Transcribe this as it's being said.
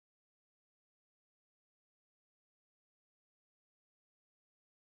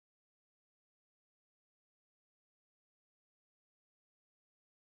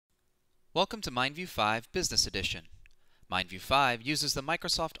Welcome to MindView 5 Business Edition. MindView 5 uses the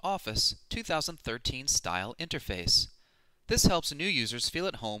Microsoft Office 2013 style interface. This helps new users feel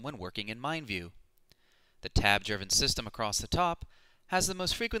at home when working in MindView. The tab-driven system across the top has the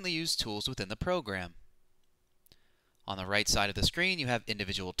most frequently used tools within the program. On the right side of the screen, you have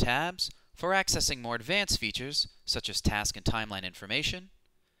individual tabs for accessing more advanced features such as task and timeline information,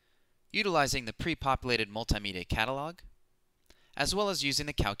 utilizing the pre-populated multimedia catalog, as well as using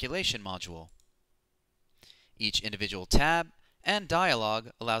the calculation module. Each individual tab and dialog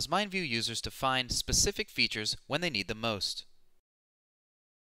allows MindView users to find specific features when they need them most.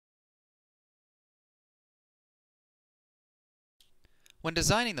 When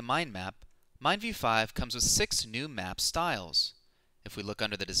designing the mind map, MindView 5 comes with 6 new map styles. If we look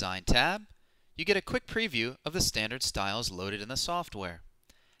under the Design tab, you get a quick preview of the standard styles loaded in the software.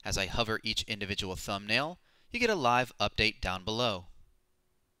 As I hover each individual thumbnail, you get a live update down below.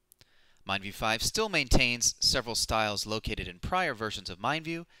 MindView 5 still maintains several styles located in prior versions of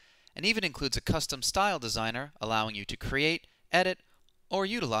MindView and even includes a custom style designer allowing you to create, edit, or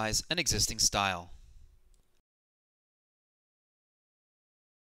utilize an existing style.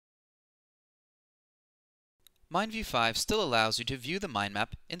 MindView 5 still allows you to view the mind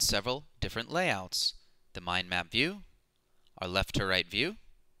map in several different layouts: the mind map view, our left to right view,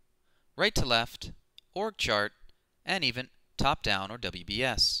 right to left, org chart, and even top down or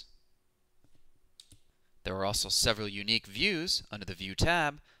WBS. There are also several unique views under the View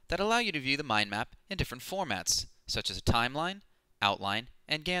tab that allow you to view the mind map in different formats, such as a timeline, outline,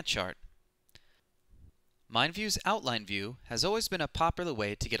 and Gantt chart. MindView's outline view has always been a popular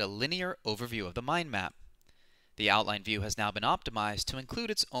way to get a linear overview of the mind map. The outline view has now been optimized to include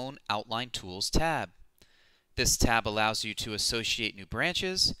its own Outline Tools tab. This tab allows you to associate new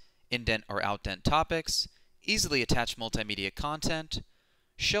branches, indent or outdent topics, easily attach multimedia content,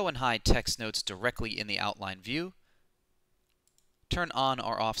 show and hide text notes directly in the outline view, turn on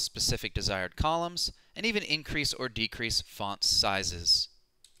or off specific desired columns, and even increase or decrease font sizes.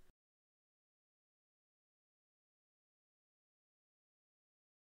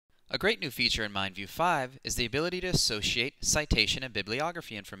 A great new feature in MindView 5 is the ability to associate citation and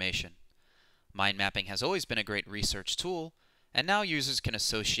bibliography information. Mind mapping has always been a great research tool, and now users can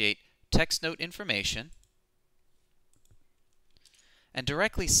associate text note information and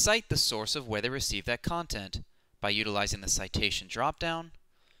directly cite the source of where they received that content by utilizing the citation dropdown,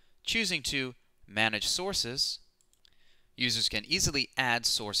 choosing to manage sources. Users can easily add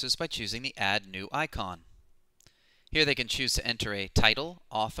sources by choosing the Add New icon. Here they can choose to enter a title,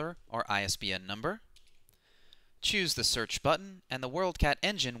 author, or ISBN number. Choose the search button, and the WorldCat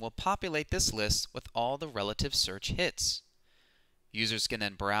engine will populate this list with all the relative search hits. Users can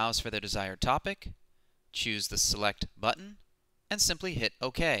then browse for their desired topic, choose the Select button, and simply hit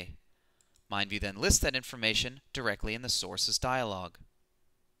OK. MindView then lists that information directly in the Sources dialog.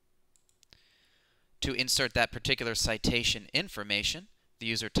 To insert that particular citation information, the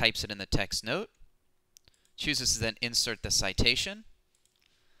user types it in the text note, chooses to then insert the citation,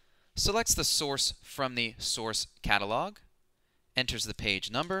 selects the source from the source catalog, enters the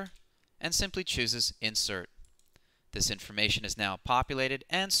page number, and simply chooses Insert. This information is now populated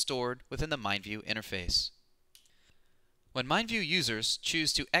and stored within the MindView interface. When MindView users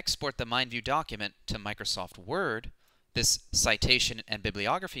choose to export the MindView document to Microsoft Word, this citation and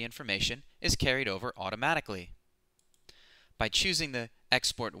bibliography information is carried over automatically. By choosing the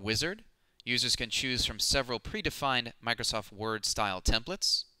Export Wizard, users can choose from several predefined Microsoft Word style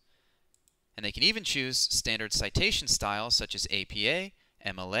templates, and they can even choose standard citation styles such as APA,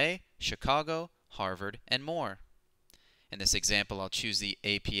 MLA, Chicago, Harvard, and more. In this example, I'll choose the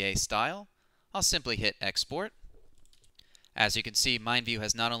APA style. I'll simply hit Export. As you can see, MindView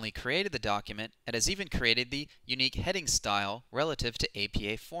has not only created the document, it has even created the unique heading style relative to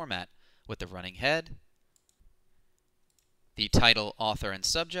APA format with the running head, the title, author, and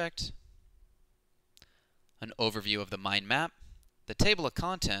subject, an overview of the mind map, the table of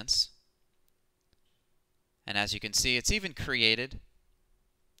contents, and as you can see, it's even created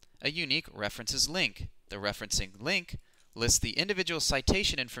a unique references link. The referencing link lists the individual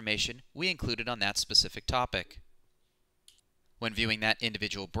citation information we included on that specific topic. When viewing that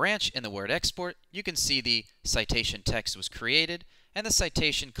individual branch in the Word export, you can see the citation text was created and the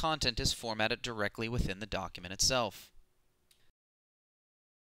citation content is formatted directly within the document itself.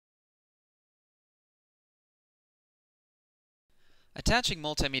 Attaching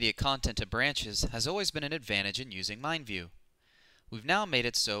multimedia content to branches has always been an advantage in using MindView. We've now made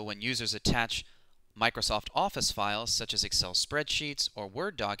it so when users attach Microsoft Office files such as Excel spreadsheets or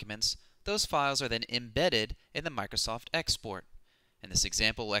Word documents, those files are then embedded in the Microsoft export. In this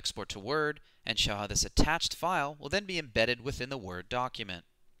example, we'll export to Word and show how this attached file will then be embedded within the Word document.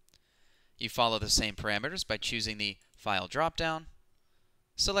 You follow the same parameters by choosing the File dropdown,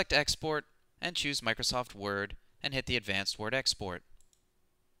 select Export, and choose Microsoft Word and hit the Advanced Word Export.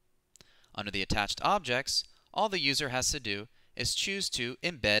 Under the attached objects, all the user has to do is choose to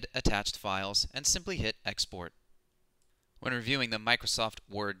embed attached files and simply hit Export. When reviewing the Microsoft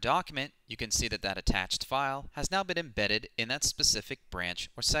Word document, you can see that attached file has now been embedded in that specific branch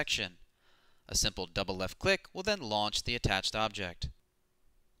or section. A simple double left click will then launch the attached object.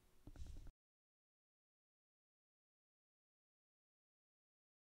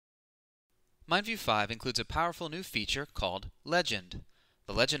 MindView 5 includes a powerful new feature called Legend.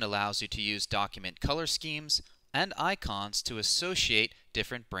 The legend allows you to use document color schemes and icons to associate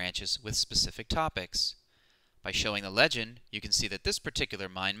different branches with specific topics. By showing the legend, you can see that this particular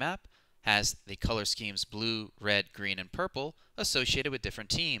mind map has the color schemes blue, red, green, and purple associated with different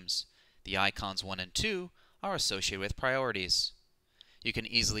teams. The icons 1 and 2 are associated with priorities. You can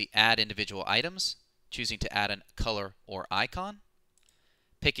easily add individual items, choosing to add a color or icon,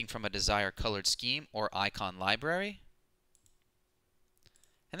 picking from a desired colored scheme or icon library,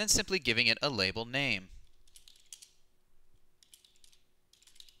 and then simply giving it a label name.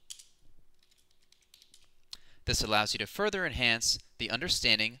 This allows you to further enhance the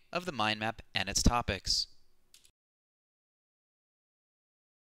understanding of the mind map and its topics.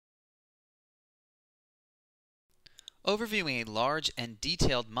 Overviewing a large and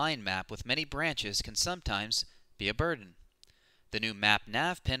detailed mind map with many branches can sometimes be a burden. The new Map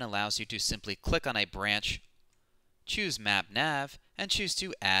Nav pin allows you to simply click on a branch, choose Map Nav, and choose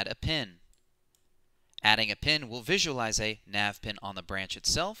to add a pin. Adding a pin will visualize a nav pin on the branch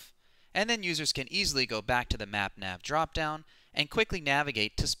itself, and then users can easily go back to the Map Nav dropdown and quickly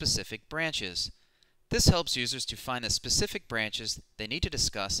navigate to specific branches. This helps users to find the specific branches they need to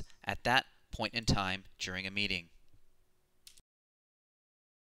discuss at that point in time during a meeting.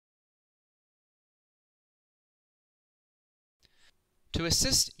 To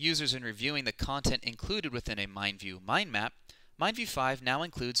assist users in reviewing the content included within a MindView mind map, MindView 5 now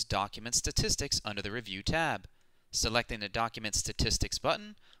includes Document Statistics under the Review tab. Selecting the Document Statistics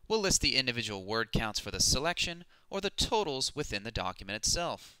button will list the individual word counts for the selection or the totals within the document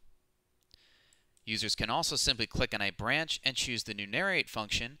itself. Users can also simply click on a branch and choose the new Narrate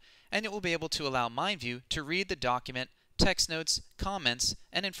function, and it will be able to allow MindView to read the document, text notes, comments,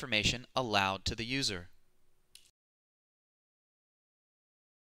 and information aloud to the user.